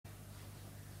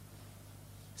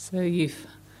So you've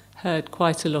heard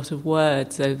quite a lot of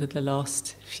words over the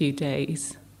last few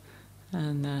days,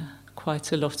 and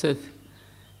quite a lot of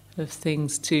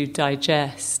things to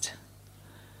digest.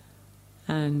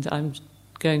 And I'm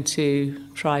going to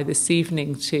try this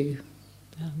evening to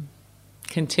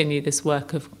continue this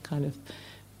work of kind of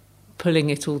pulling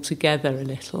it all together a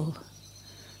little.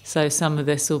 So some of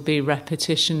this will be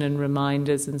repetition and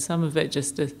reminders, and some of it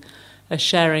just a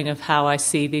sharing of how I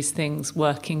see these things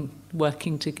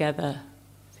working together,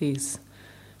 these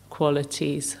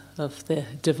qualities of the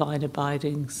divine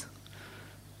abidings,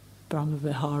 Brahma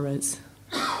Viharas.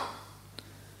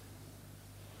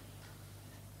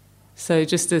 So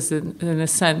just as in a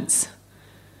sense,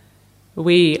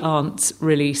 we aren't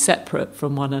really separate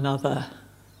from one another.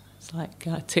 It's like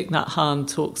Thich Nhat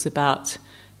Hanh talks about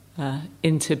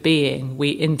interbeing,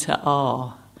 we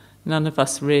inter-are. None of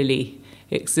us really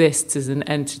exists as an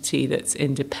entity that's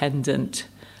independent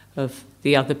of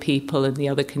the other people and the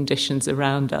other conditions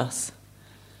around us.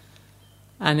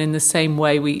 And in the same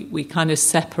way, we kind of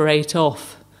separate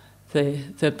off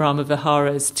the Brahma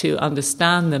Viharas to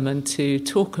understand them and to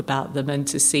talk about them and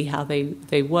to see how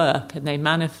they work and they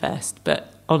manifest.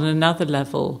 But on another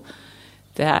level,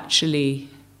 they actually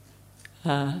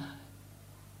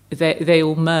they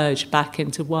all merge back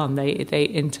into one. They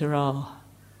inter-are.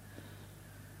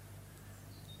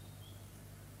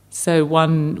 So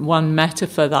one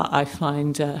metaphor that I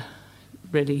find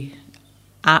really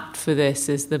apt for this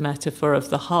is the metaphor of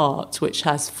the heart, which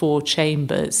has 4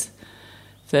 chambers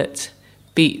that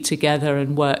beat together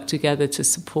and work together to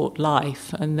support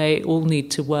life, and they all need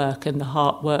to work, and the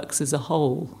heart works as a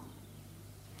whole.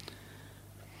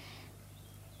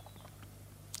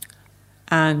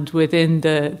 And within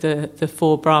the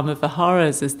 4 Brahma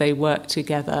Viharas, as they work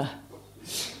together,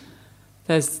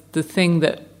 there's the thing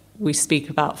that we speak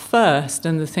about first,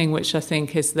 and the thing which I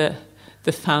think is the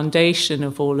foundation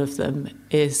of all of them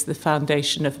is the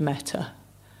foundation of metta.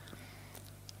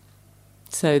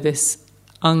 So this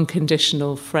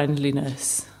unconditional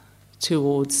friendliness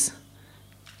towards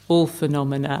all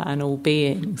phenomena and all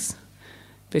beings.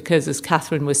 Because as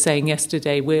Catherine was saying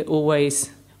yesterday, we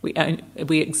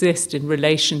exist in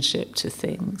relationship to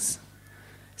things.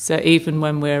 So even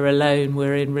when we're alone,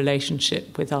 we're in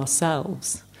relationship with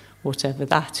ourselves, whatever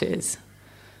that is.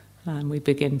 And we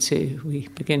begin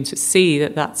to see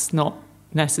that that's not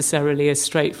necessarily as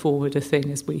straightforward a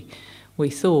thing as we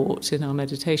thought in our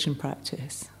meditation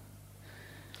practice.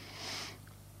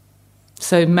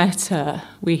 So metta,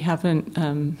 we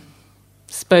haven't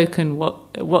spoken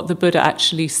what the Buddha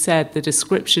actually said, the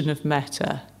description of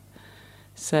metta.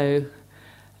 So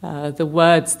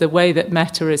the way that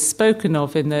metta is spoken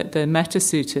of in the Metta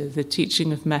Sutta, the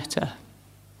teaching of metta.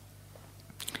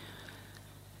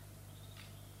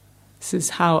 This is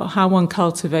how one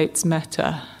cultivates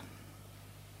metta.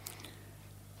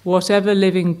 Whatever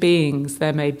living beings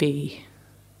there may be,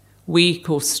 weak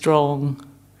or strong,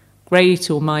 great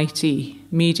or mighty,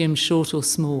 medium, short or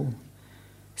small,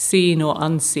 seen or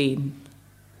unseen,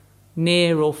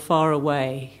 near or far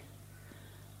away,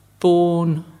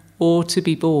 born or to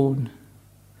be born,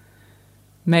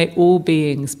 may all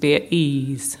beings be at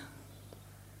ease.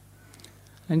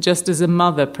 And just as a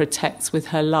mother protects with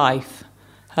her life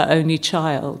her only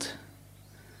child,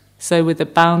 so with a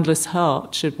boundless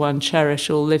heart should one cherish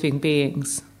all living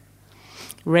beings,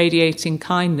 radiating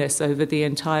kindness over the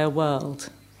entire world,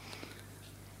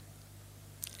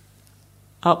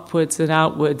 upwards and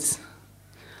outwards,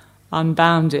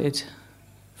 unbounded,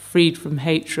 freed from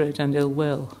hatred and ill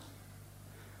will.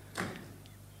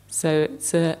 So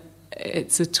it's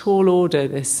a tall order,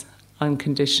 this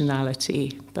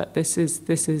unconditionality, but this is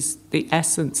the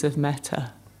essence of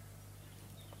metta.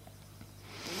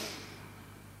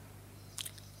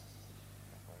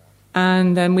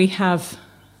 And then we have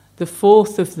the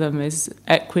 4th of them is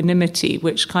equanimity,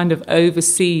 which kind of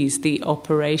oversees the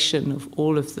operation of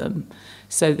all of them.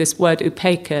 So this word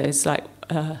upekkha is like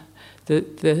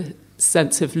the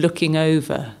sense of looking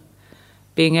over,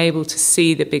 being able to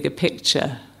see the bigger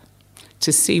picture,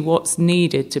 to see what's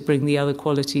needed to bring the other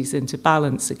qualities into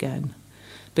balance again,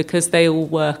 because they all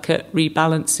work at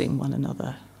rebalancing one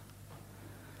another.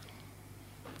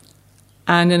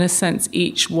 And in a sense,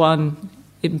 each one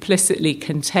implicitly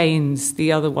contains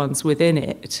the other ones within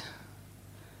it.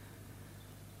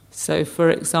 So,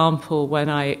 for example, when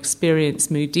I experience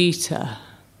mudita,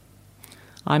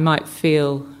 I might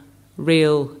feel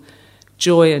real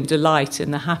joy and delight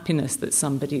in the happiness that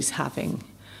somebody's having.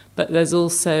 But there's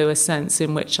also a sense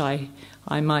in which I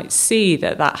might see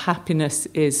that happiness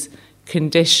is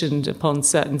conditioned upon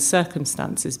certain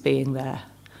circumstances being there.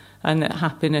 and that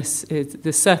happiness is,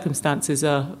 the circumstances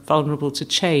are vulnerable to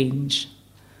change.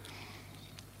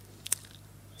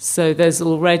 So there's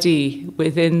already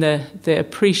within the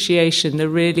appreciation,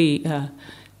 the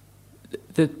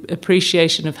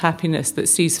appreciation of happiness that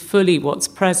sees fully what's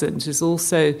present is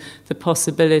also the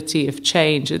possibility of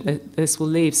change, and that this will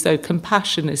leave. So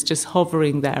compassion is just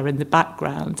hovering there in the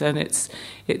background, and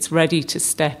it's ready to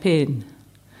step in.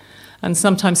 And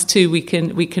sometimes too we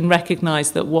can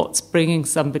recognise that what's bringing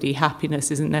somebody happiness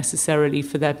isn't necessarily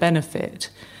for their benefit.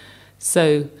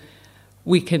 So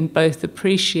we can both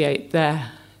appreciate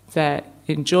their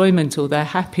enjoyment or their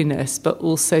happiness, but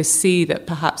also see that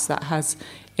perhaps that has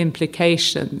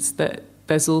implications, that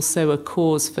there's also a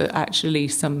cause for actually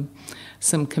some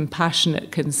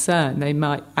compassionate concern. They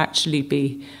might actually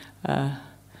be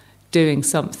doing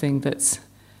something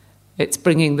it's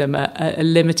bringing them a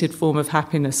limited form of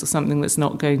happiness, or something that's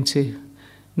not going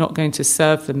to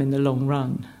serve them in the long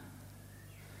run.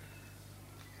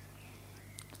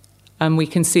 And we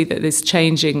can see that this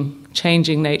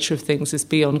changing nature of things is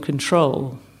beyond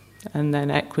control, and then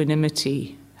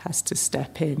equanimity has to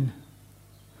step in.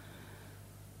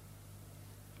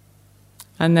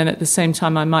 And then at the same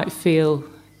time, I might feel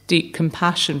deep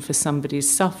compassion for somebody's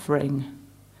suffering,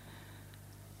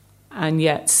 and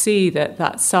yet see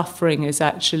that suffering is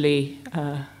actually,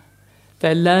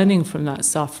 they're learning from that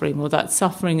suffering, or that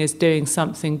suffering is doing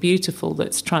something beautiful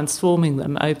that's transforming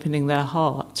them, opening their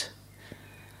heart.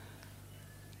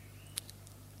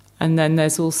 And then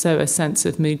there's also a sense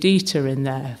of mudita in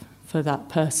there for that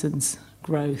person's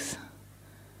growth,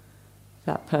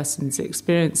 that person's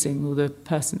experiencing, or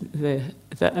the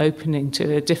opening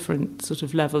to a different sort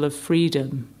of level of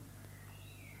freedom.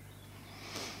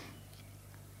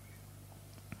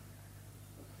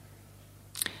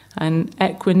 And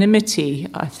equanimity,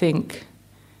 I think,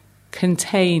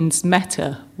 contains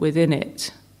metta within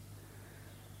it.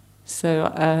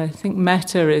 So I think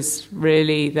metta is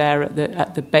really there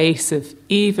at the base of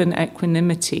even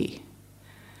equanimity,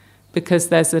 because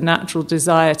there's a natural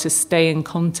desire to stay in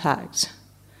contact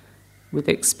with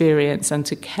experience and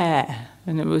to care.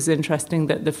 And it was interesting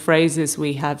that the phrases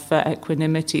we had for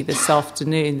equanimity this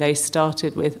afternoon, they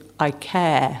started with "I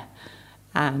care"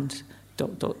 and ...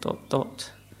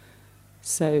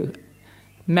 So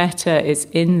metta is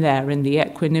in there in the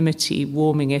equanimity,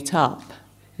 warming it up.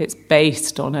 It's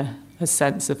based on a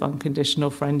sense of unconditional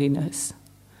friendliness.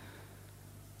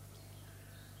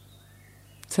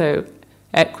 So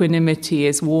equanimity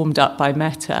is warmed up by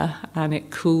metta, and it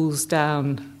cools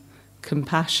down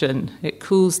compassion. It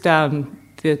cools down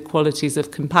the qualities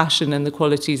of compassion and the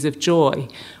qualities of joy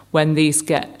when these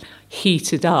get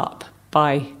heated up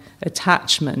by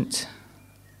attachment.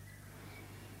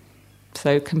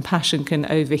 So compassion can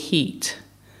overheat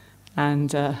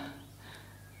and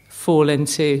fall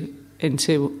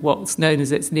into what's known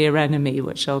as its near enemy,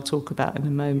 which I'll talk about in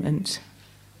a moment.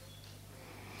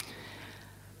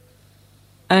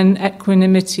 And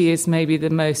equanimity is maybe the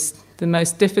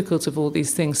most difficult of all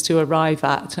these things to arrive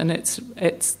at, and it's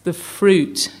the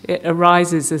fruit. It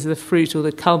arises as the fruit or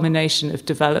the culmination of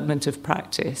development of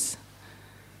practice,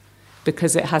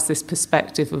 because it has this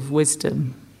perspective of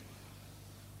wisdom.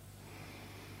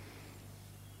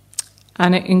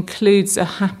 And it includes a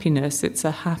happiness. It's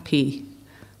a happy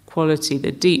quality,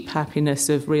 the deep happiness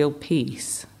of real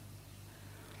peace.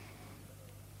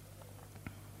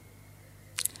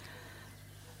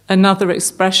 Another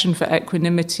expression for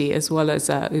equanimity, as well as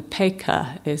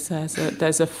upekkha, is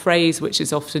there's a phrase which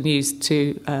is often used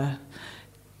to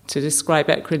describe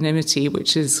equanimity,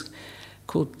 which is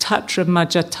called tatra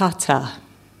majjhatthata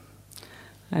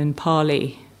in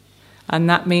Pali. And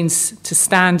that means to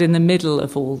stand in the middle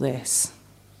of all this.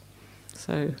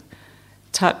 So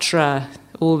tatra,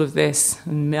 all of this,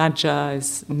 and majja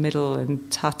is middle,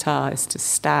 and tata is to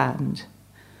stand.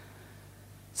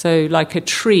 So like a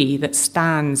tree that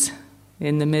stands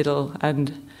in the middle,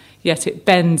 and yet it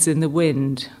bends in the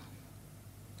wind.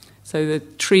 So the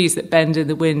trees that bend in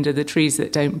the wind are the trees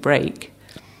that don't break.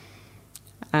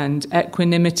 And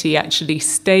equanimity actually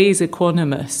stays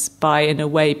equanimous by, in a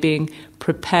way, being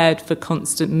prepared for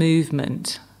constant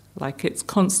movement, like it's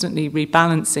constantly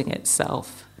rebalancing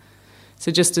itself.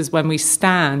 So just as when we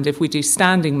stand, if we do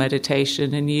standing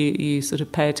meditation and you sort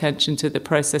of pay attention to the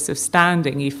process of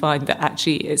standing, you find that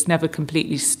actually it's never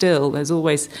completely still. There's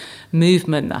always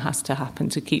movement that has to happen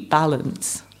to keep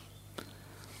balance.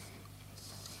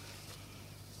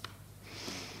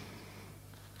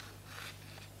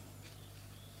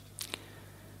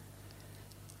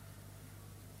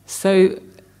 So,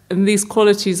 and these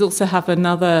qualities also have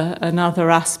another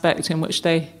aspect in which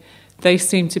they they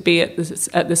seem to be at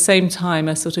the same time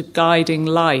a sort of guiding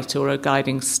light or a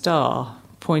guiding star,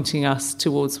 pointing us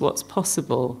towards what's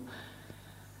possible,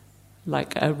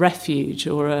 like a refuge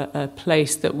or a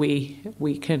place that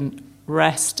we can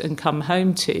rest and come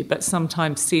home to, but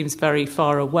sometimes seems very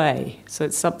far away. So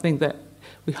it's something that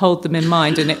we hold them in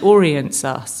mind and it orients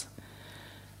us.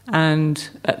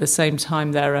 And at the same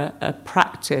time, they're a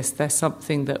practice, they're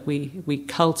something that we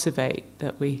cultivate,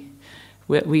 that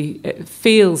it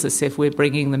feels as if we're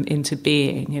bringing them into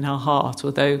being in our heart,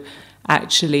 although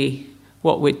actually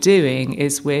what we're doing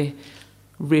is we're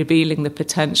revealing the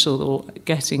potential or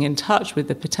getting in touch with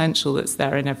the potential that's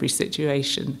there in every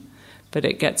situation, but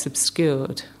it gets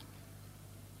obscured.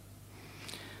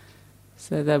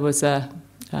 So there was a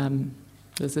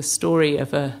story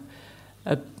of a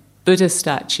Buddha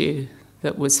statue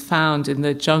that was found in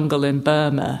the jungle in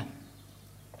Burma,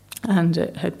 and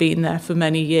it had been there for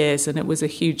many years, and it was a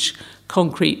huge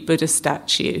concrete Buddha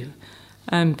statue,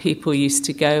 and people used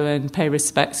to go and pay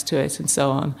respects to it and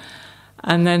so on.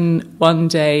 And then one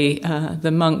day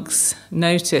the monks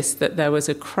noticed that there was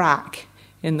a crack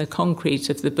in the concrete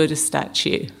of the Buddha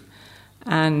statue,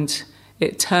 and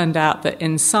it turned out that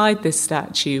inside this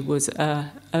statue was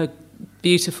a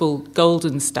beautiful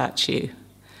golden statue.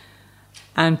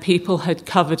 And people had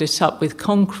covered it up with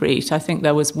concrete. I think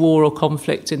there was war or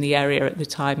conflict in the area at the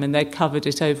time, and they covered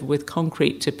it over with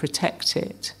concrete to protect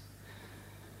it.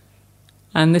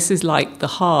 And this is like the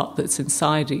heart that's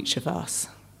inside each of us.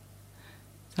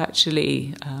 It's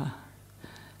actually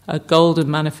a golden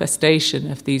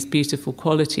manifestation of these beautiful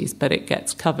qualities, but it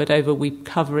gets covered over. We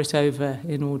cover it over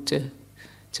in order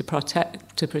to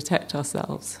protect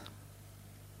ourselves.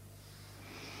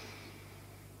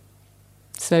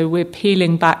 So we're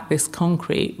peeling back this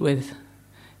concrete with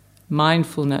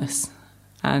mindfulness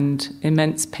and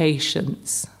immense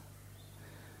patience.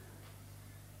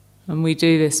 And we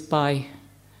do this by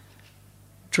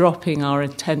dropping our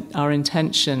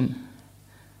intention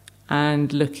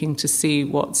and looking to see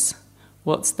what's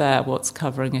there, what's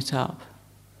covering it up.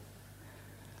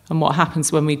 And what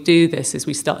happens when we do this is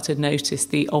we start to notice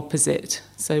the opposite.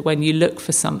 So when you look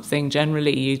for something,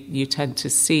 generally you tend to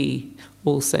see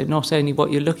also not only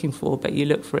what you're looking for, but you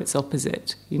look for its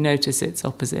opposite. You notice its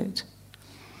opposite.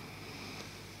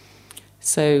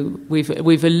 So we've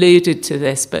alluded to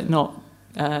this, but not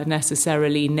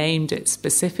necessarily named it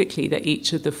specifically, that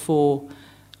each of the four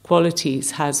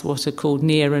qualities has what are called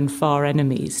near and far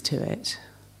enemies to it.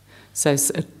 So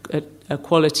it's a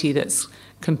quality that's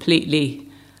completely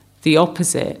the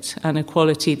opposite, and a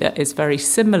quality that is very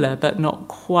similar but not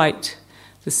quite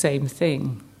the same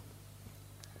thing.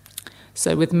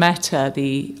 So with metta,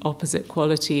 the opposite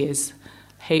quality is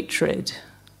hatred.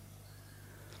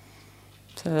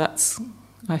 So that's,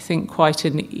 I think, quite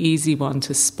an easy one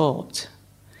to spot.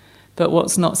 But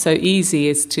what's not so easy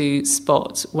is to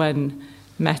spot when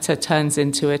metta turns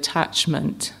into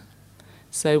attachment.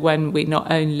 So when we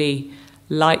not only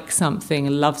like something,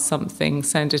 love something,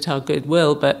 send it our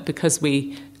goodwill, but because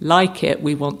we like it,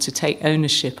 we want to take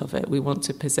ownership of it, we want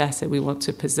to possess it, we want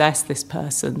to possess this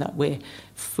person that we're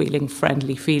feeling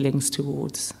friendly feelings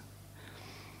towards.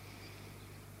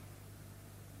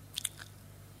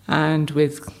 And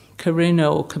with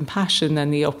karuna or compassion,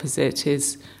 then the opposite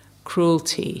is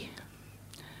cruelty.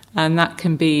 And that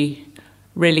can be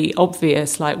really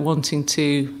obvious, like wanting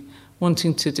to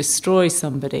destroy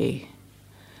somebody.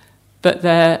 But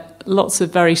there are lots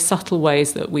of very subtle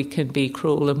ways that we can be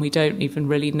cruel and we don't even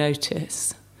really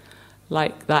notice.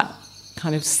 Like that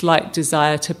kind of slight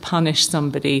desire to punish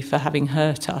somebody for having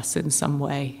hurt us in some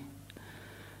way.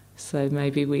 So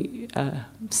maybe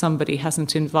somebody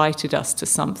hasn't invited us to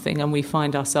something and we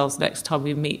find ourselves next time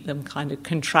we meet them kind of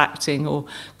contracting or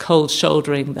cold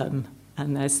shouldering them.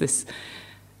 And there's this,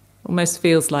 almost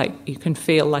feels like you can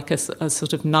feel like a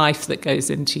sort of knife that goes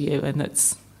into you and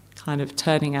it's kind of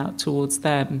turning out towards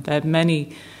them. There are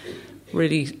many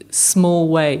really small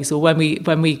ways, or when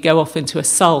we go off into a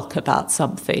sulk about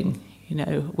something, you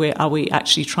know, are we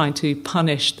actually trying to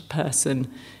punish the person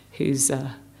who's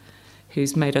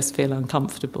made us feel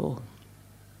uncomfortable?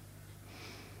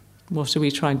 What are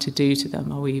we trying to do to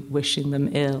them? Are we wishing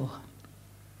them ill?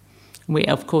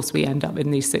 Of course, we end up in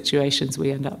these situations,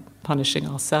 we end up punishing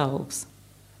ourselves.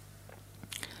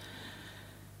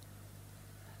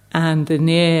 And the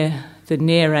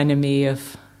near enemy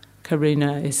of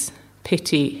karuna is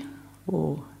pity,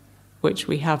 or which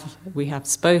we have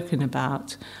spoken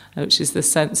about, which is the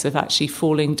sense of actually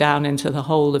falling down into the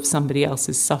hole of somebody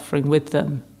else's suffering with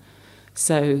them.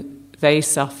 So they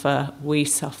suffer, we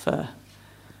suffer,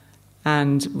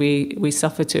 and we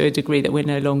suffer to a degree that we're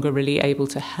no longer really able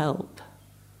to help.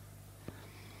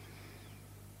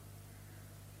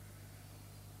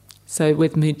 So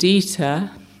with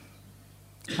mudita,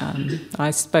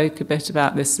 I spoke a bit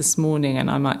about this morning, and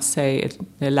I might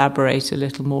elaborate a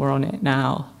little more on it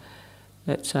now.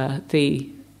 That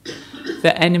the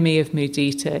enemy of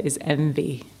mudita is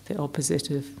envy, the opposite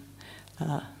of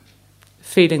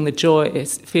feeling the joy.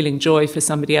 Feeling joy for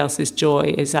somebody else's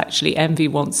joy is actually envy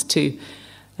wants to.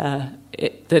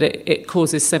 It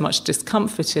causes so much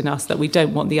discomfort in us that we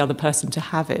don't want the other person to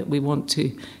have it. We want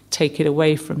to take it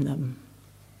away from them.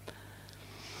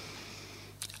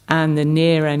 And the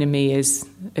near enemy is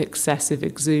excessive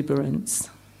exuberance.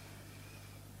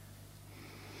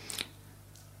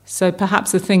 So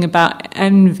perhaps the thing about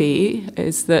envy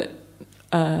is that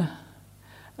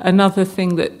another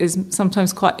thing that is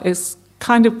sometimes is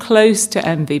kind of close to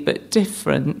envy but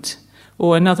different,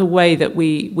 or another way that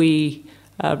we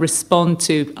respond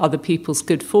to other people's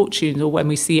good fortune, or when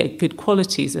we see good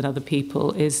qualities in other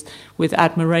people, is with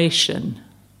admiration.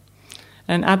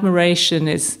 And admiration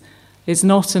is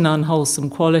not an unwholesome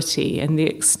quality in the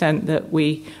extent that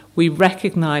we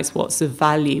recognise what's of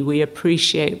value, we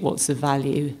appreciate what's of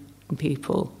value in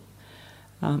people.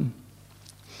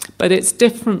 But it's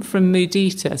different from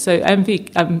mudita. So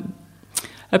envy,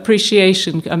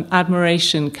 appreciation,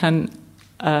 admiration can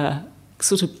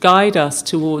sort of guide us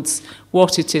towards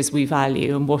what it is we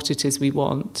value and what it is we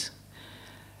want.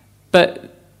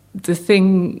 But the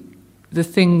thing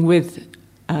with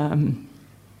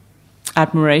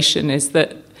admiration is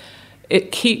that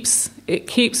it keeps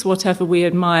whatever we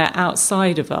admire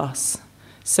outside of us.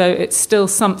 So it's still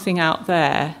something out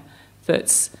there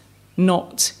that's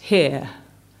not here.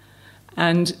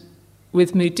 And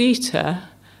with mudita,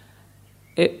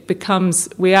 it becomes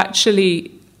we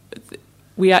actually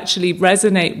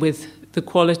resonate with the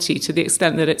quality to the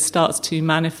extent that it starts to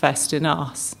manifest in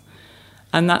us.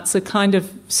 And that's a kind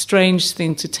of strange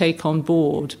thing to take on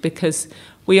board, because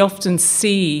we often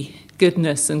see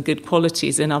goodness and good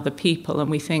qualities in other people,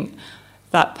 and we think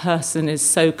that person is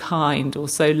so kind or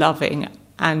so loving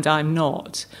and I'm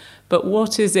not. But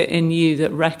what is it in you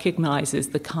that recognises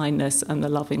the kindness and the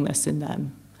lovingness in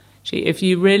them? If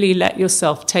you really let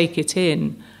yourself take it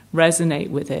in,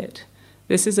 resonate with it,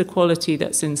 this is a quality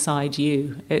that's inside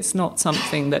you. It's not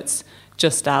something that's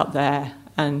just out there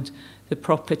and the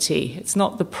property. It's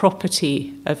not the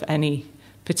property of any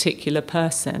particular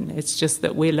person. It's just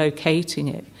that we're locating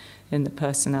it in the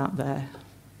person out there.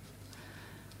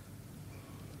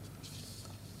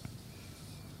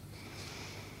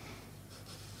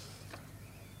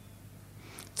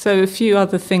 So a few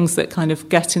other things that kind of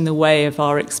get in the way of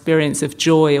our experience of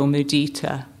joy or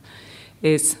mudita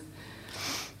is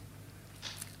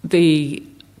the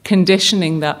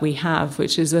conditioning that we have,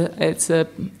 which is a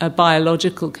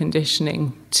biological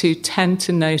conditioning to tend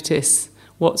to notice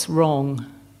what's wrong.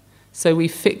 So we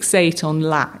fixate on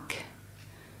lack.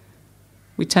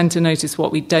 We tend to notice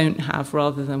what we don't have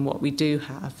rather than what we do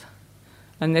have.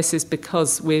 And this is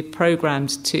because we're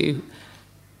programmed to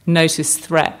notice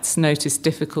threats, notice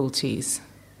difficulties.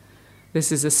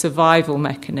 This is a survival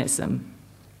mechanism.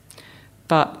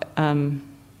 But,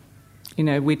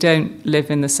 we don't live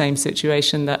in the same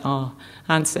situation that our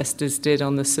ancestors did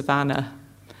on the savannah.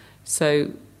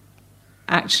 So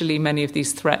actually many of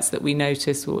these threats that we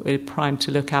notice, what we're primed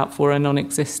to look out for, are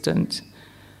non-existent.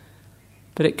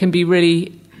 But it can be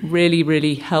really, really,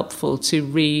 really helpful to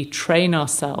retrain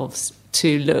ourselves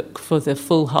to look for the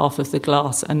full half of the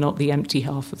glass and not the empty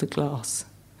half of the glass.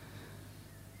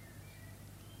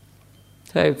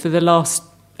 So for the last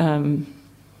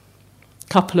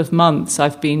couple of months,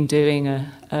 I've been doing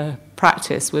a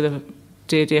practice with a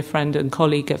dear friend and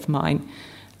colleague of mine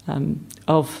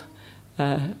of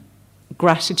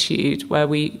gratitude, where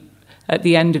we, at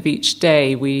the end of each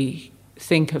day, we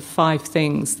think of 5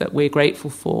 things that we're grateful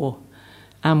for,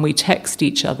 and we text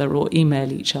each other or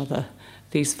email each other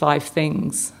these 5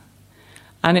 things.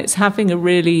 And it's having a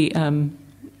really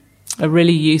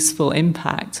useful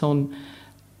impact on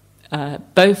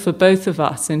both of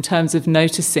us in terms of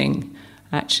noticing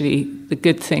actually the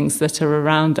good things that are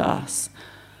around us.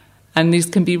 And these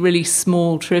can be really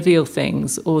small, trivial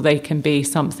things, or they can be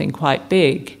something quite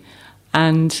big.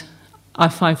 And I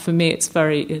find for me it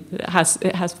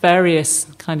has various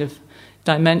kind of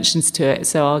dimensions to it.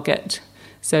 So I'll get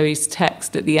Zoe's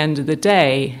text at the end of the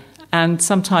day, and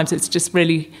sometimes it's just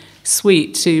really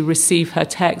sweet to receive her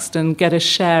text and get a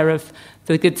share of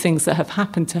the good things that have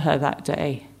happened to her that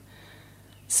day.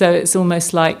 So it's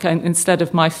almost like instead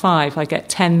of my 5, I get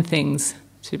 10 things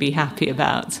to be happy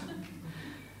about.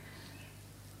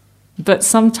 But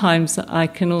sometimes I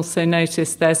can also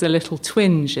notice there's a little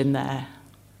twinge in there,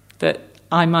 that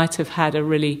I might have had a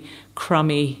really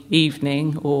crummy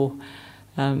evening, or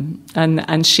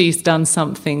And she's done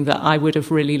something that I would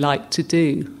have really liked to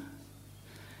do.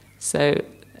 So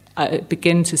I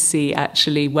begin to see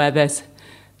actually where there's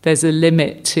a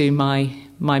limit to my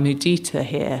mudita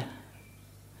here.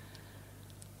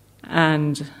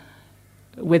 And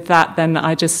with that, then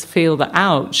I just feel the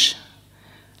ouch,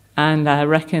 and I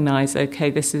recognize, okay,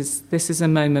 this is a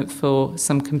moment for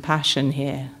some compassion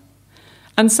here,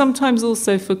 and sometimes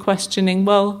also for questioning.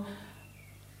 Well,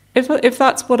 if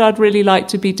that's what I'd really like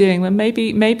to be doing, then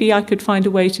maybe I could find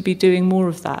a way to be doing more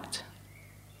of that.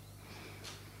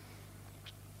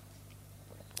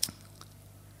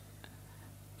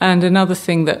 And another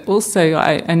thing that also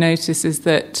I notice is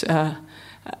that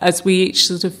as we each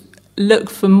sort of look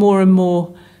for more and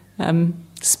more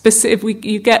specific,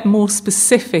 you get more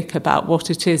specific about what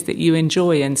it is that you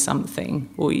enjoy in something,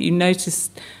 or you notice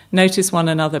one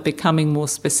another becoming more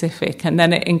specific, and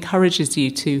then it encourages you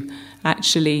to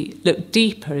actually look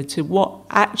deeper into what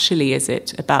actually is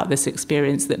it about this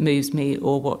experience that moves me,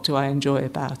 or what do I enjoy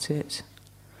about it.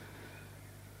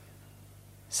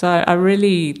 So I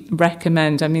really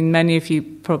recommend, I mean, many of you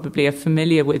probably are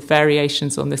familiar with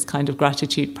variations on this kind of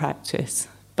gratitude practice,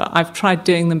 but I've tried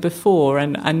doing them before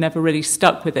and I never really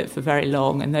stuck with it for very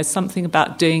long, and there's something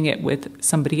about doing it with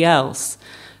somebody else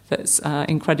that's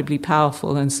incredibly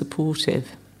powerful and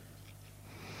supportive.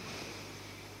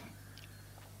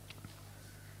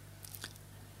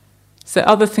 So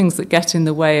other things that get in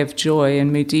the way of joy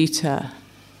and mudita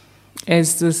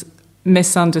is this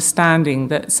misunderstanding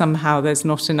that somehow there's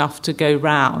not enough to go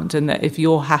round, and that if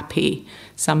you're happy,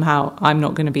 somehow I'm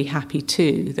not going to be happy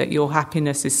too, that your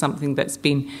happiness is something that's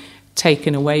been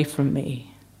taken away from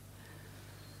me.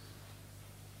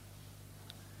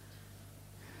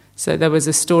 So there was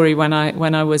a story when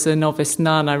I was a novice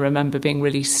nun. I remember being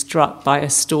really struck by a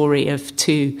story of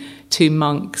two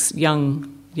monks,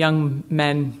 young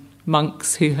men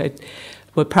monks who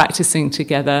were practicing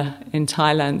together in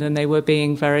Thailand, and they were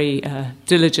being very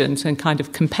diligent and kind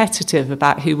of competitive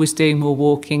about who was doing more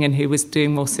walking and who was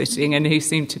doing more sitting, and who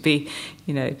seemed to be,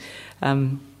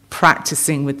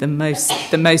 practicing with the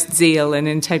most zeal and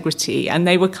integrity. And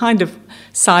they were kind of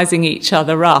sizing each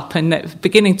other up and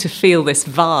beginning to feel this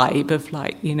vibe of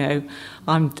like,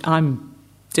 I'm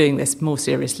doing this more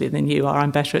seriously than you are,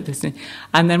 I'm better at this.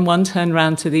 And then one turned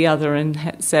round to the other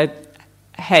and said,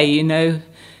 hey,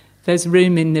 there's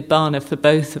room in Nibbana for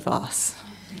both of us.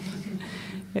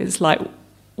 It's like,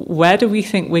 where do we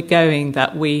think we're going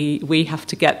that we have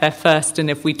to get there first, and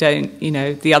if we don't,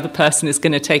 the other person is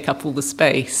going to take up all the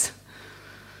space.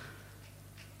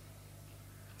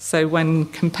 So when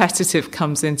competitive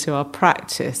comes into our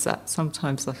practice,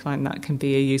 sometimes I find that can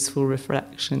be a useful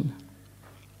reflection.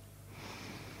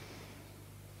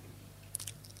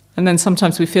 And then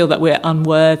sometimes we feel that we're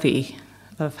unworthy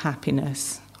of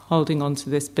happiness, holding on to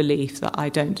this belief that I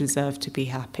don't deserve to be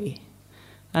happy.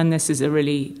 And this is a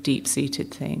really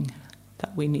deep-seated thing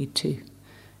that we need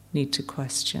to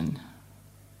question.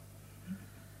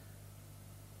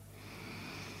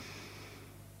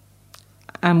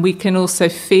 And we can also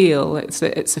feel, it's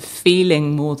a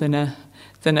feeling more than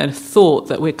a thought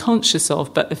that we're conscious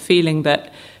of, but the feeling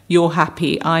that you're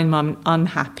happy, I'm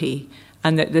unhappy,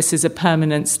 and that this is a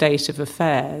permanent state of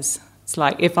affairs. It's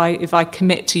like if I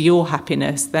commit to your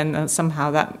happiness, then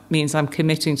somehow that means I'm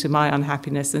committing to my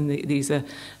unhappiness, and these are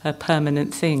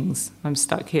permanent things. I'm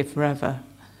stuck here forever.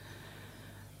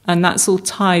 And that's all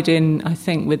tied in, I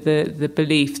think, with the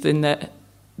belief in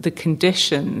the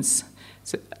conditions,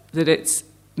 so that it's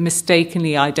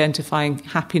mistakenly identifying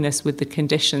happiness with the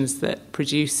conditions that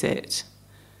produce it.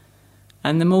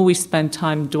 And the more we spend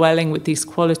time dwelling with these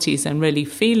qualities and really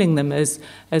feeling them as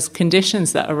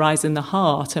conditions that arise in the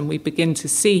heart, and we begin to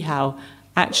see how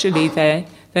actually they're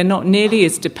not nearly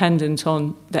as dependent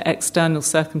on the external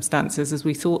circumstances as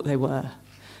we thought they were,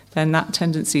 then that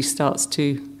tendency starts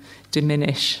to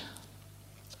diminish.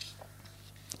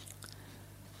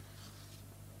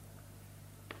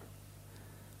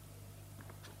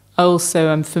 I also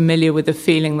am familiar with the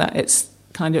feeling that it's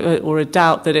kind of, or a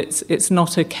doubt that it's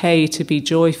not okay to be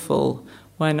joyful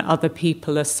when other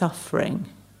people are suffering.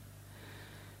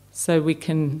 So we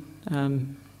can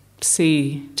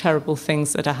see terrible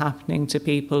things that are happening to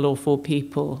people or for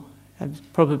people. And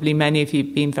probably many of you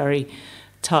have been very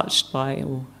touched by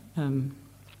or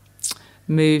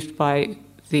moved by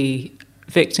the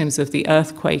victims of the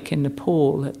earthquake in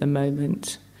Nepal at the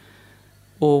moment,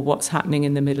 or what's happening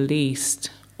in the Middle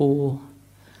East, or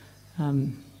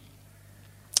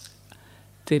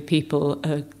the people,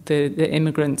 the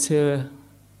immigrants who are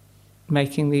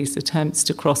making these attempts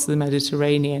to cross the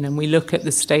Mediterranean. And we look at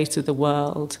the state of the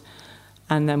world,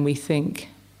 and then we think,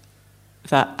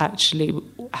 that actually,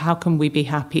 how can we be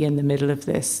happy in the middle of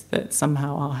this? That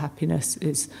somehow our happiness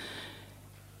is,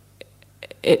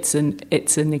 it's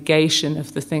a negation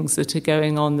of the things that are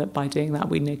going on, that by doing that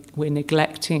we're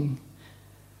neglecting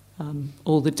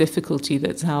all the difficulty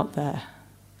that's out there.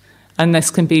 And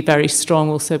this can be very strong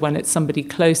also when it's somebody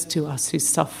close to us who's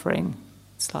suffering.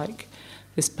 It's like,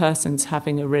 this person's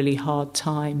having a really hard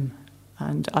time,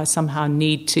 and I somehow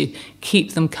need to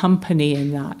keep them company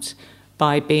in that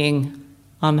by being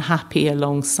unhappy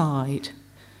alongside.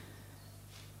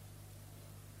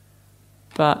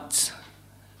 But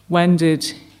when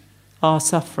did our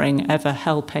suffering ever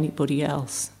help anybody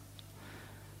else?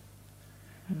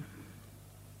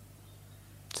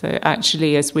 So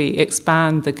actually, as we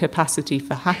expand the capacity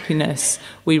for happiness,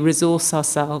 we resource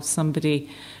ourselves. Somebody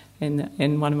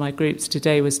in one of my groups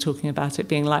today was talking about it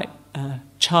being like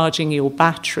charging your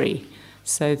battery,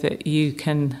 so that you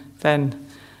can then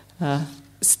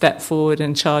step forward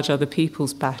and charge other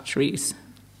people's batteries.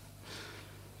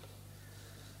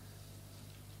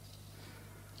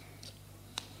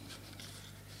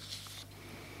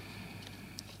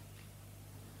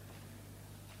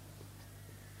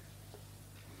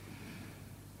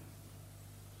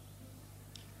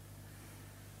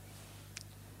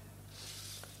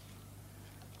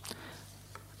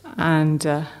 And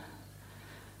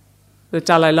the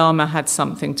Dalai Lama had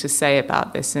something to say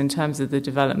about this in terms of the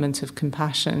development of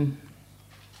compassion.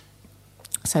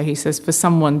 So he says, for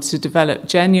someone to develop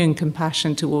genuine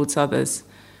compassion towards others,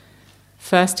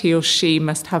 first he or she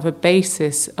must have a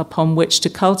basis upon which to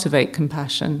cultivate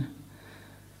compassion.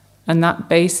 And that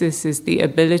basis is the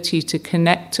ability to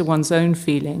connect to one's own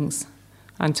feelings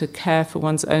and to care for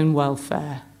one's own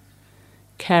welfare.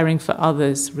 Caring for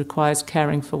others requires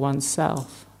caring for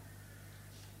oneself.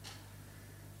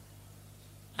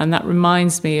 And that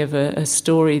reminds me of a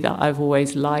story that I've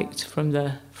always liked from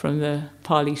the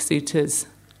Pali Suttas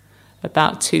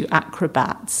about two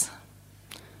acrobats.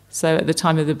 So at the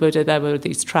time of the Buddha, there were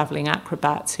these travelling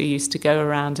acrobats who used to go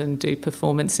around and do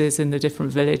performances in the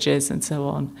different villages and so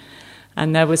on.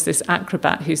 And there was this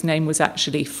acrobat whose name was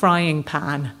actually Frying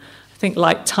Pan. I think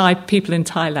like people in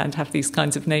Thailand have these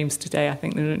kinds of names today. I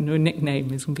think the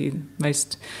nickname is going to be the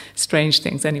most strange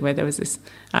things. Anyway, there was this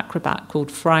acrobat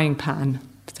called Frying Pan.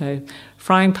 So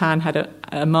Frying Pan had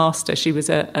a master. She was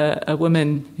a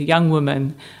woman, a young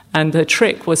woman, and the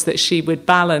trick was that she would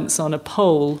balance on a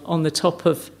pole on the top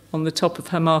of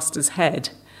her master's head,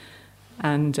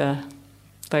 and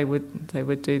they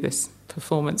would do this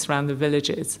performance around the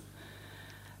villages.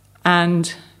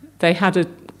 And they had a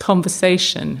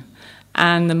conversation,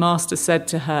 and the master said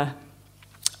to her,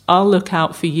 "I'll look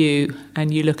out for you,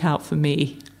 and you look out for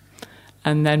me,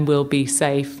 and then we'll be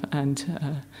safe,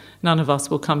 and none of us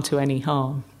will come to any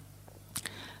harm."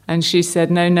 And she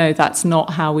said, no, that's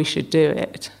not how we should do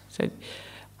it. So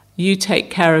you take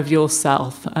care of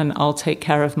yourself and I'll take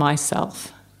care of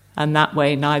myself. And that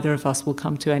way neither of us will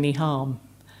come to any harm.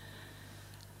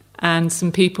 And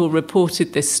some people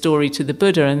reported this story to the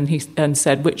Buddha and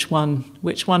said which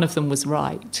one of them was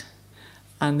right.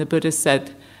 And the Buddha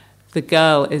said, the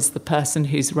girl is the person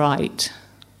who's right.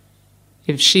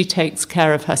 If she takes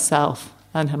care of herself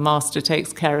and her master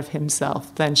takes care of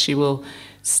himself, then she will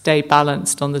stay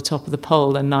balanced on the top of the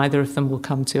pole and neither of them will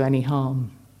come to any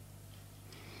harm.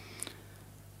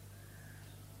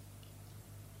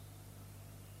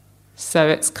 So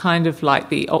it's kind of like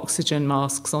the oxygen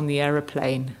masks on the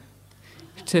aeroplane.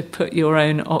 To put your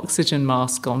own oxygen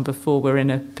mask on before we're in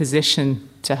a position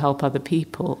to help other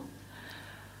people.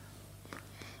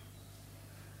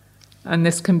 And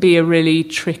this can be a really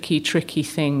tricky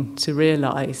thing to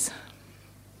realise.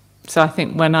 So I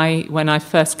think when I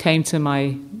first came to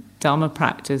my Dharma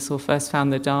practice, or first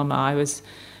found the Dharma, I was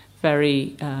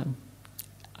very,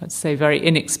 I'd say very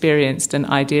inexperienced and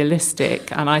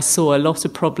idealistic, and I saw a lot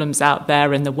of problems out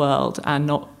there in the world and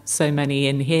not so many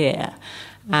in here.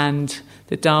 And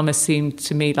the Dharma seemed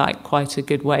to me like quite a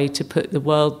good way to put the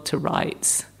world to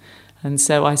rights. And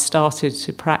so I started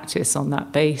to practice on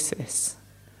that basis.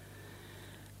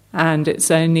 And it's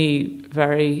only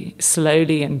very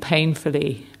slowly and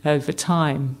painfully over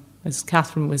time, as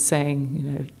Catherine was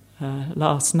saying,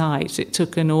 last night, it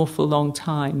took an awful long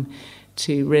time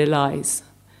to realise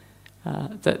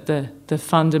that the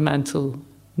fundamental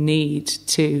need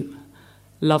to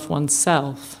love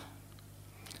oneself.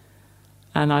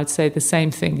 And I'd say the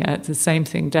same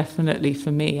thing definitely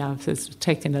for me. It's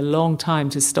taken a long time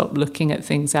to stop looking at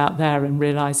things out there and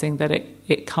realising that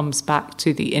it comes back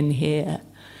to the in here.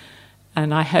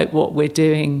 And I hope what we're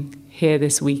doing here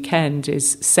this weekend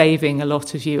is saving a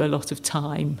lot of you a lot of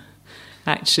time,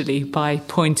 actually, by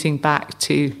pointing back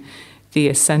to the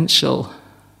essential.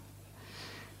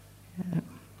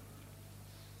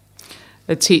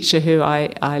 A teacher who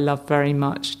I love very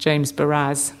much, James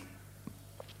Baraz,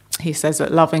 he says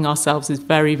that loving ourselves is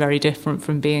very, very different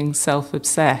from being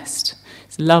self-obsessed.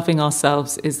 Loving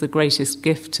ourselves is the greatest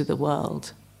gift to the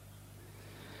world.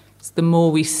 So the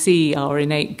more we see our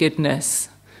innate goodness,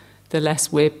 the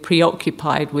less we're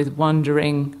preoccupied with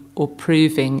wondering or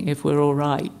proving if we're all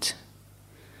right.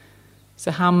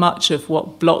 So how much of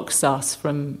what blocks us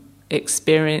from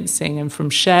experiencing and from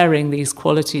sharing these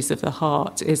qualities of the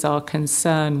heart is our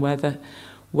concern whether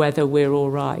we're all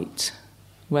right,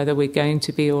 whether we're going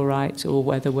to be all right or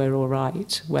whether we're all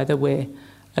right, whether we're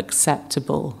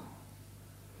acceptable.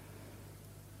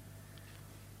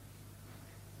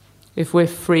 If we're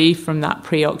free from that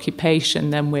preoccupation,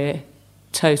 then we're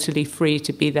totally free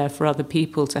to be there for other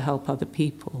people, to help other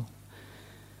people.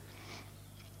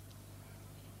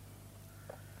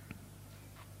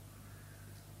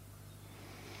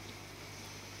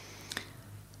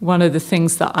 One of the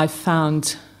things that I've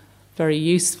found very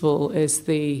useful is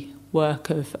the work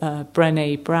of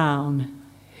Brené Brown,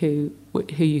 who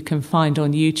you can find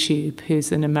on YouTube,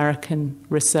 who's an American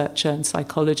researcher and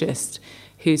psychologist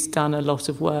who's done a lot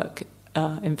of work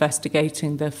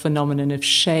investigating the phenomenon of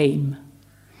shame.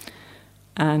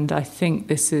 And I think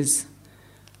this is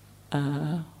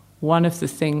one of the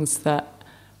things that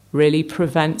really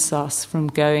prevents us from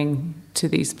going to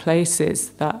these places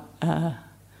that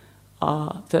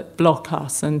block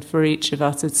us. And for each of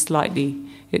us,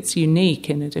 it's unique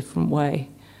in a different way.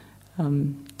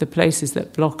 The places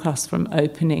that block us from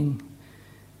opening,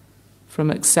 from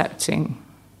accepting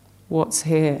what's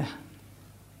here.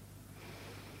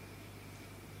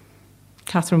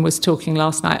 Catherine was talking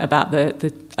last night about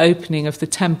the opening of the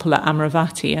temple at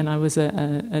Amravati, and I was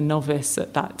a novice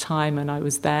at that time, and I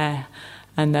was there,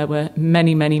 and there were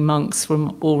many, many monks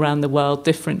from all around the world,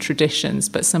 different traditions,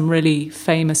 but some really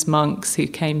famous monks who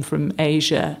came from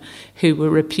Asia, who were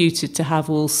reputed to have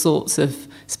all sorts of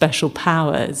special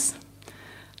powers.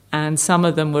 And some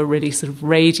of them were really sort of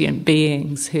radiant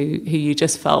beings who you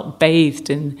just felt bathed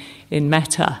in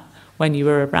metta when you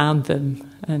were around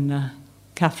them. And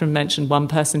Catherine mentioned one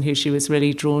person who she was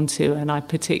really drawn to, and I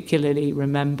particularly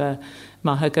remember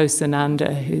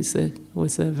Mahaghosananda, who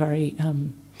was a very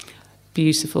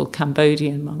beautiful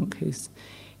Cambodian monk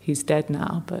he's dead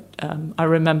now. But I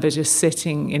remember just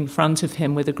sitting in front of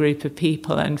him with a group of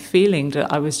people and feeling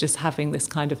that I was just having this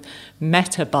kind of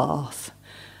metta bath.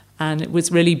 And it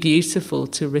was really beautiful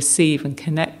to receive and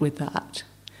connect with that.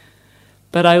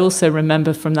 But I also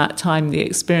remember from that time the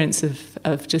experience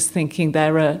of just thinking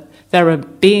there are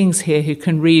beings here who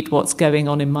can read what's going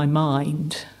on in my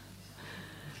mind.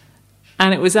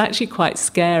 And it was actually quite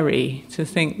scary to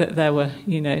think that there were,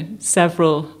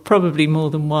 several, probably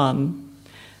more than one.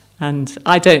 And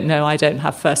I don't know, I don't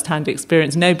have first-hand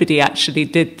experience. Nobody actually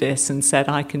did this and said,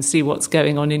 I can see what's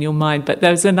going on in your mind. But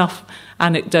there was enough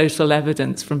anecdotal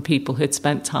evidence from people who'd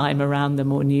spent time around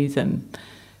them or knew them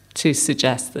to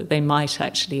suggest that they might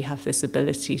actually have this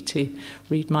ability to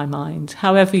read my mind.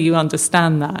 However you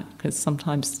understand that, because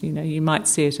sometimes, you might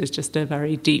see it as just a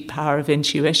very deep power of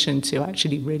intuition to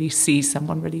actually really see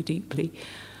someone really deeply.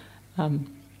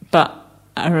 But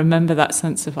I remember that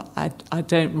sense of, I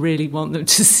don't really want them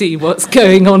to see what's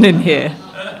going on in here.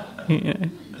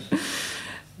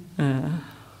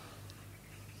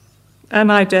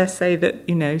 And I dare say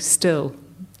that, still,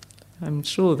 I'm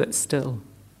sure that still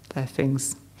there are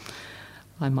things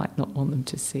I might not want them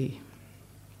to see.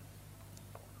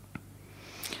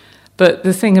 But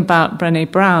the thing about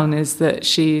Brené Brown is that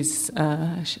she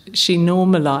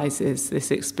normalizes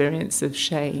this experience of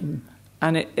shame.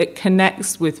 And it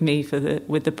connects with me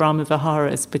with the Brahma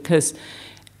Viharas, because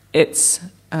it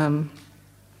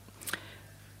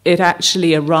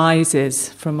actually arises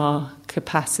from our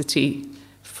capacity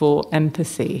for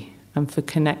empathy and for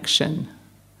connection.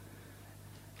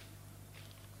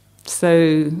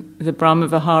 So the Brahma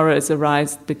Viharas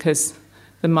arise because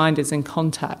the mind is in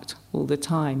contact all the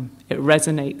time. It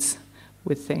resonates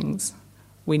with things.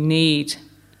 We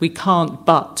can't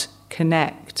but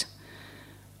connect.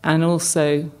 And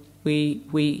also, we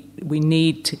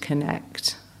need to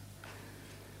connect.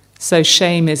 So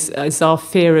shame is our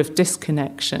fear of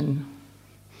disconnection.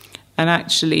 And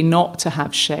actually not to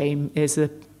have shame is a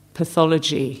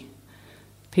pathology.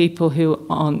 People who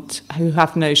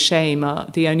have no shame are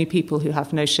the only people who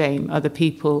have no shame are the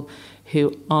people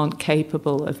who aren't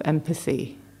capable of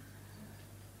empathy.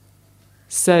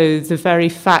 So the very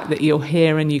fact that you're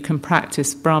here and you can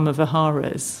practice Brahma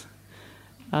Viharas,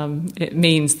 it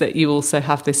means that you also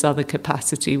have this other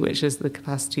capacity, which is the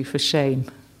capacity for shame.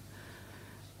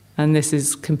 And this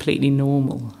is completely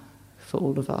normal for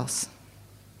all of us.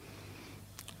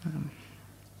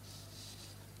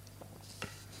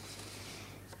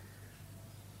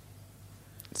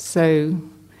 So,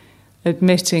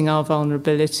 admitting our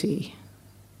vulnerability.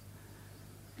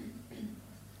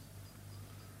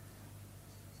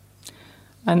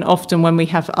 And often when we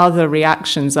have other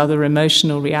reactions, other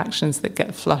emotional reactions that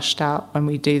get flushed out when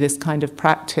we do this kind of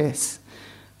practice,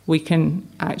 we can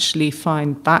actually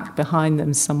find back behind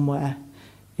them somewhere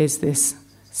is this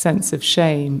sense of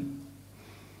shame,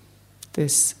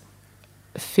 this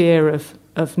fear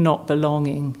of not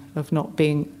belonging, of not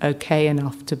being okay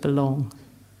enough to belong.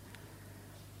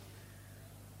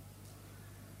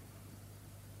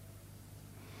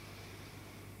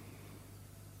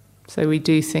 So we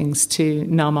do things to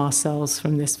numb ourselves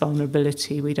from this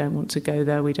vulnerability. We don't want to go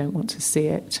there, we don't want to see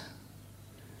it.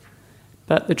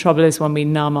 But the trouble is when we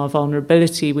numb our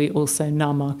vulnerability, we also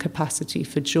numb our capacity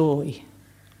for joy.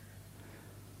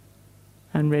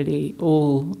 And really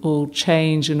all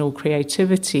change and all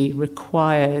creativity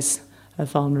requires a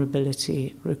vulnerability,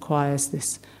 it requires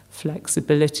this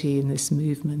flexibility in this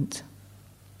movement.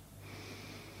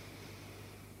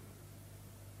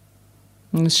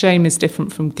 And shame is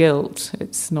different from guilt.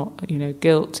 It's not,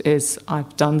 guilt is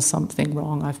I've done something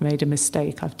wrong, I've made a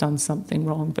mistake, I've done something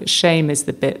wrong. But shame is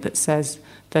the bit that says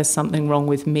there's something wrong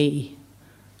with me.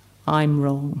 I'm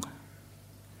wrong.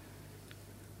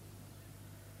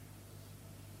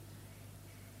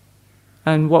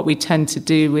 And what we tend to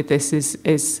do with this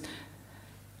is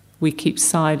we keep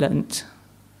silent.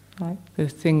 Like the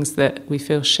things that we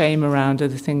feel shame around are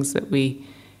the things that we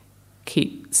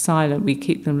keep silent, we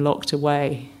keep them locked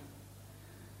away.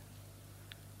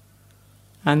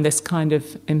 And this kind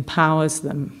of empowers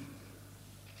them.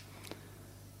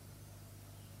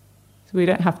 So we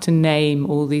don't have to name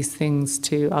all these things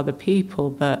to other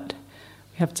people, but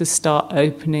we have to start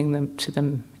opening them to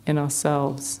them in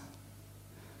ourselves.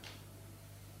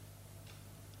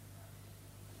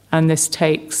 And this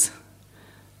takes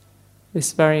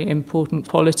this very important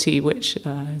quality, which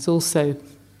is also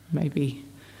maybe,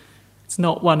 it's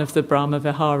not one of the Brahma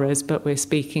Viharas, but we're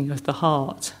speaking of the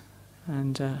heart.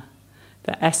 And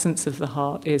the essence of the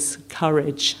heart is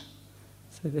courage.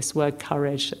 So this word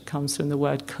courage comes from the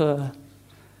word kur,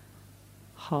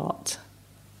 heart.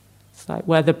 It's like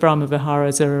where the Brahma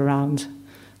Viharas are around,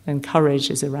 then courage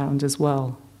is around as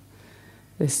well.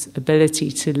 This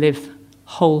ability to live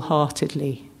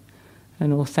wholeheartedly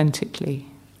and authentically.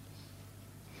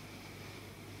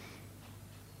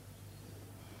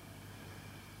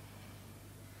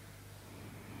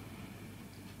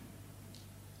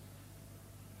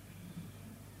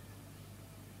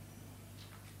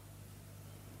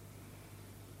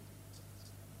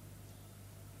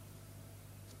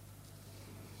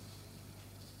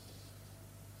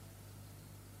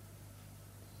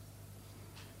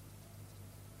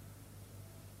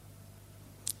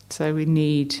 So we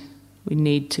need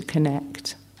to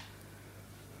connect.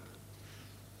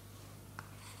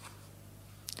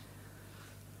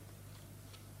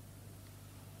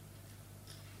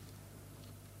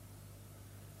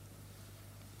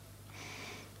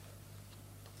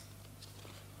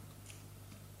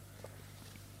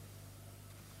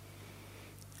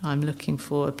 I'm looking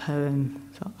for a poem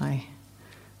that I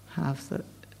have that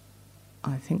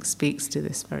I think speaks to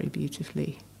this very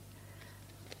beautifully.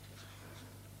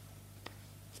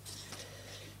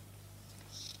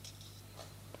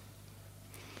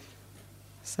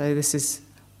 So this is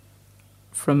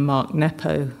from Mark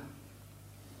Nepo,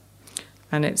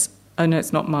 and it's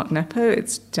not Mark Nepo,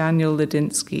 it's Daniel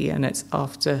Ladinsky, and it's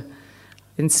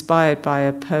inspired by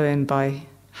a poem by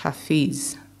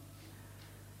Hafiz.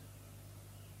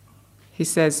 He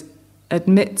says,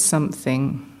 admit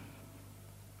something.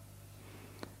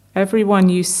 Everyone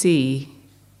you see,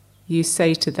 you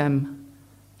say to them,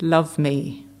 love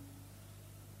me.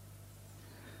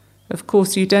 Of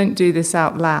course, you don't do this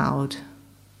out loud.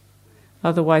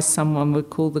 Otherwise, someone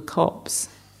would call the cops.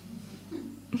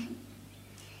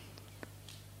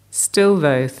 Still,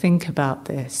 though, think about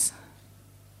this.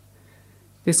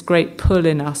 This great pull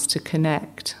in us to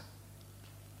connect.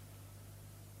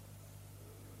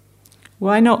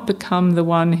 Why not become the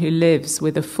one who lives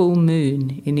with a full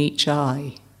moon in each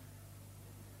eye?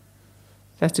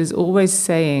 That is always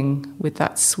saying, with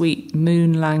that sweet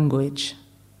moon language,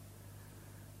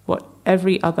 what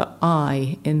every other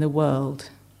eye in the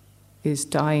world is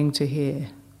dying to hear.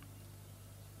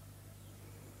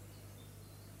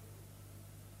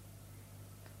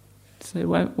 So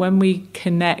when we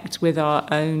connect with our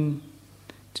own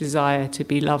desire to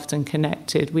be loved and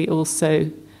connected, we also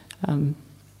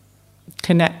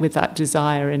connect with that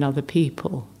desire in other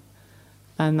people.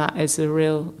 and that is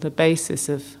the basis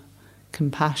of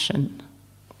compassion.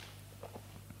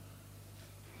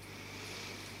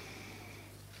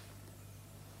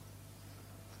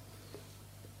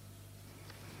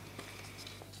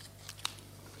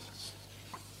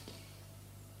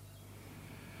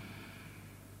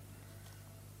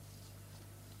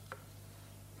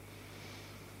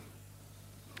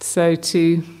 So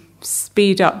to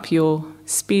speed up your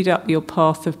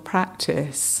path of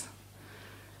practice,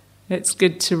 it's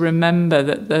good to remember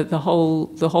that the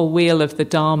whole wheel of the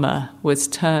Dharma was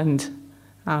turned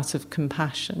out of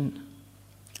compassion.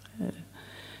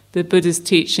 The Buddha's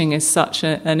teaching is such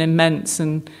an immense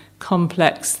and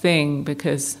complex thing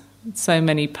because so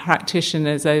many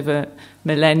practitioners over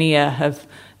millennia have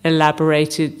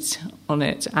elaborated on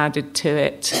it, added to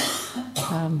it.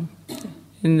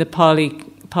 In the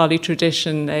Pali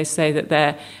tradition, they say that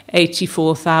there are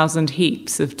 84,000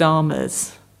 heaps of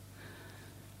dharmas.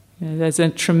 There's a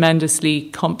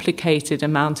tremendously complicated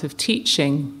amount of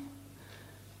teaching.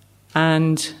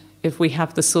 And if we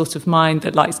have the sort of mind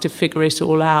that likes to figure it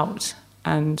all out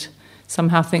and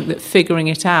somehow think that figuring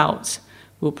it out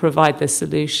will provide the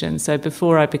solution. So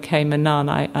before I became a nun,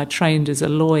 I trained as a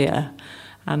lawyer,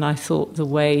 and I thought the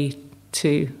way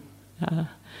to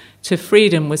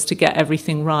freedom was to get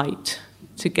everything right,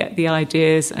 to get the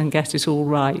ideas and get it all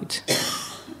right.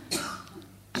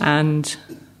 And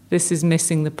this is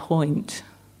missing the point.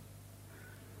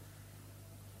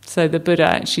 So the Buddha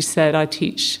actually said, I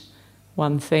teach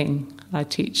one thing. I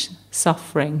teach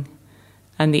suffering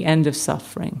and the end of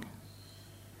suffering.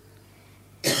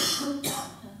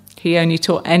 He only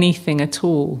taught anything at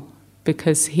all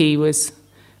because he was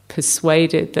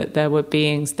persuaded that there were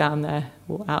beings down there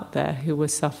or out there who were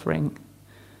suffering,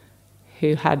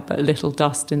 who had but little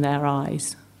dust in their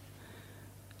eyes.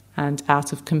 And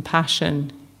out of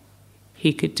compassion,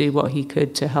 he could do what he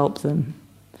could to help them.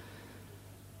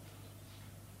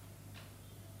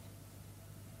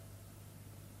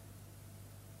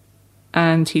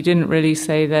 And he didn't really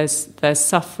say there's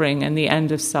suffering and the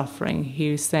end of suffering.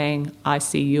 He was saying, I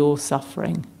see your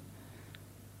suffering.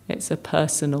 It's a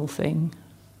personal thing.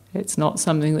 It's not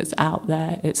something that's out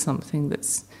there, it's something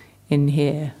that's in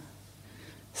here.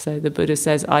 So the Buddha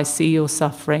says, I see your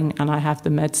suffering and I have the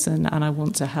medicine and I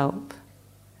want to help.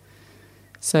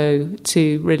 So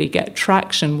to really get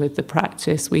traction with the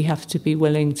practice, we have to be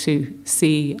willing to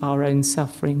see our own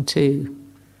suffering too.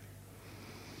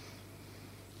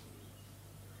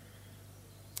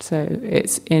 So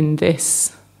it's in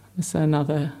this, it's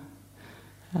another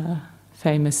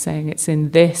famous saying, it's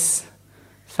in this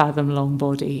fathom-long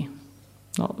body,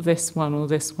 not this one or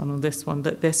this one or this one,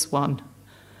 but this one,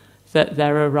 that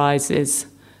there arises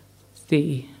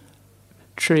the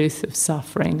truth of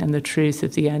suffering and the truth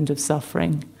of the end of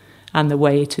suffering and the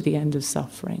way to the end of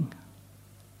suffering.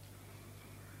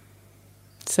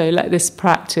 So let this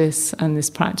practice and this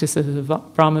practice of the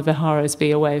Brahma Viharas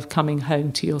be a way of coming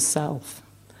home to yourself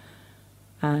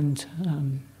and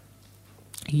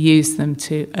use them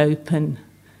to open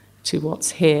to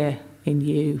what's here in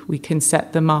you. We can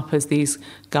set them up as these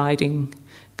guiding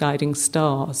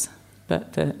stars,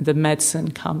 but the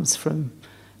medicine comes from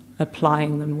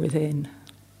applying them within.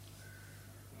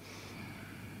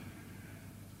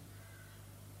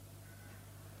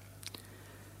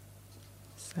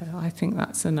 So I think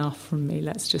that's enough from me.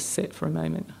 Let's just sit for a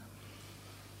moment.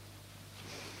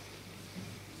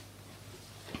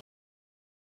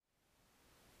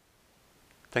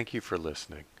 Thank you for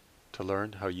listening. To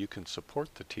learn how you can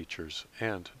support the teachers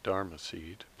and Dharma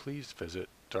Seed, please visit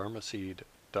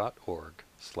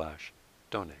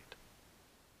dharmaseed.org/donate.